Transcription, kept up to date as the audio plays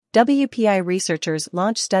WPI researchers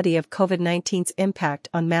launch study of COVID-19's impact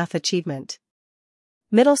on math achievement.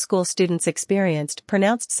 Middle school students experienced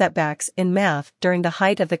pronounced setbacks in math during the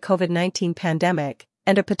height of the COVID-19 pandemic,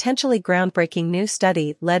 and a potentially groundbreaking new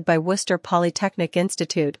study led by Worcester Polytechnic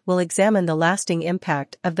Institute will examine the lasting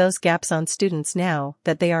impact of those gaps on students now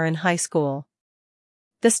that they are in high school.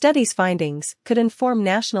 The study's findings could inform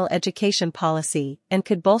national education policy and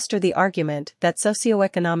could bolster the argument that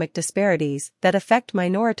socioeconomic disparities that affect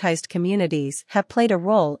minoritized communities have played a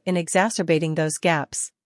role in exacerbating those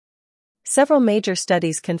gaps. Several major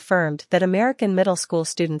studies confirmed that American middle school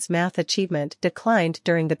students' math achievement declined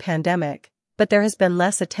during the pandemic, but there has been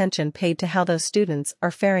less attention paid to how those students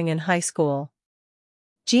are faring in high school.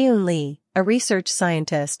 Ji-Eun Lee, a research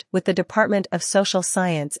scientist with the Department of Social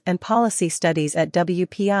Science and Policy Studies at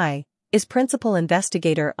WPI, is principal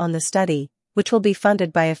investigator on the study, which will be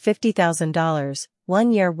funded by a $50,000,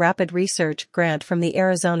 one-year rapid research grant from the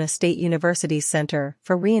Arizona State University's Center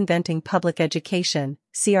for Reinventing Public Education,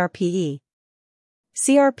 CRPE.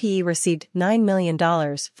 CRPE received $9 million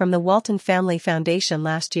from the Walton Family Foundation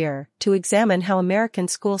last year to examine how American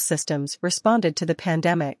school systems responded to the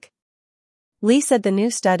pandemic. Lee said the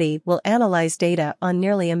new study will analyze data on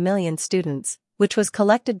nearly 1 million students, which was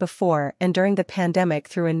collected before and during the pandemic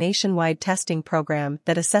through a nationwide testing program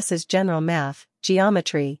that assesses general math,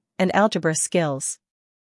 geometry, and algebra skills.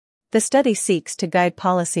 The study seeks to guide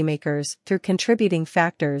policymakers through contributing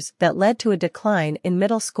factors that led to a decline in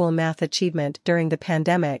middle school math achievement during the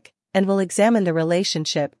pandemic, and will examine the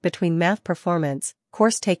relationship between math performance,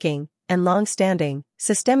 course taking, and longstanding,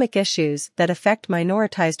 systemic issues that affect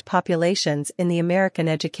minoritized populations in the American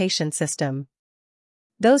education system.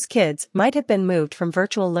 Those kids might have been moved from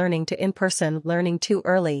virtual learning to in-person learning too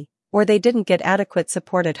early, or they didn't get adequate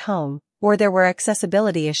support at home, or there were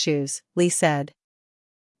accessibility issues, Lee said.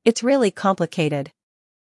 It's really complicated.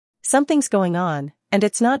 Something's going on, and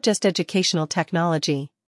it's not just educational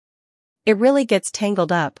technology. It really gets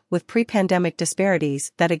tangled up with pre-pandemic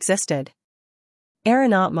disparities that existed.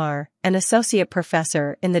 Erin Ottmar, an associate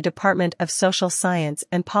professor in the Department of Social Science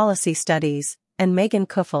and Policy Studies, and Megan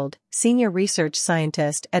Kuhfeld, senior research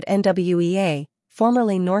scientist at NWEA,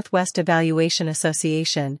 formerly Northwest Evaluation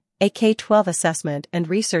Association, a K-12 assessment and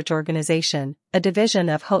research organization, a division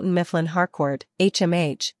of Houghton Mifflin Harcourt,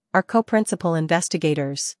 HMH, are co-principal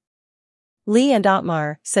investigators. Lee and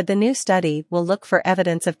Ottmar said the new study will look for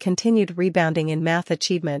evidence of continued rebounding in math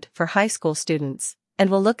achievement for high school students, and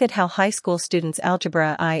will look at how high school students'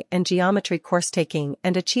 algebra I and geometry course taking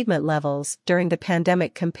and achievement levels during the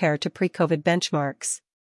pandemic compare to pre-COVID benchmarks.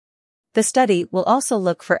 The study will also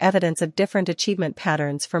look for evidence of different achievement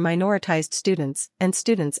patterns for minoritized students and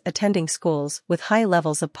students attending schools with high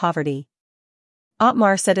levels of poverty.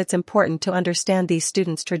 Ottmar said it's important to understand these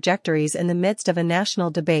students' trajectories in the midst of a national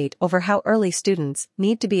debate over how early students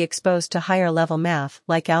need to be exposed to higher-level math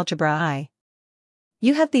like algebra I.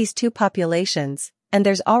 You have these two populations, and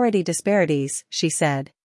there's already disparities, she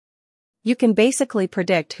said. You can basically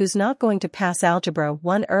predict who's not going to pass Algebra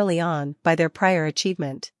 1 early on by their prior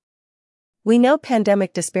achievement. We know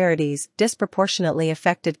pandemic disparities disproportionately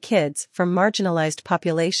affected kids from marginalized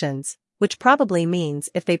populations, which probably means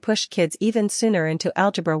if they push kids even sooner into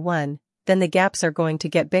Algebra 1, then the gaps are going to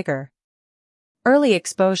get bigger. Early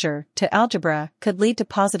exposure to algebra could lead to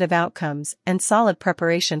positive outcomes and solid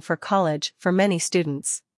preparation for college for many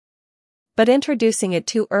students. But introducing it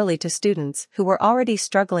too early to students who were already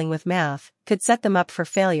struggling with math could set them up for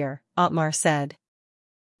failure, Ottmar said.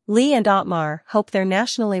 Lee and Ottmar hope their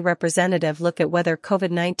nationally representative look at whether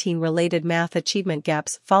COVID-19 related math achievement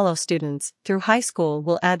gaps follow students through high school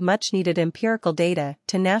will add much-needed empirical data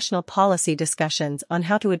to national policy discussions on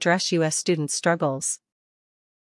how to address U.S. students' struggles.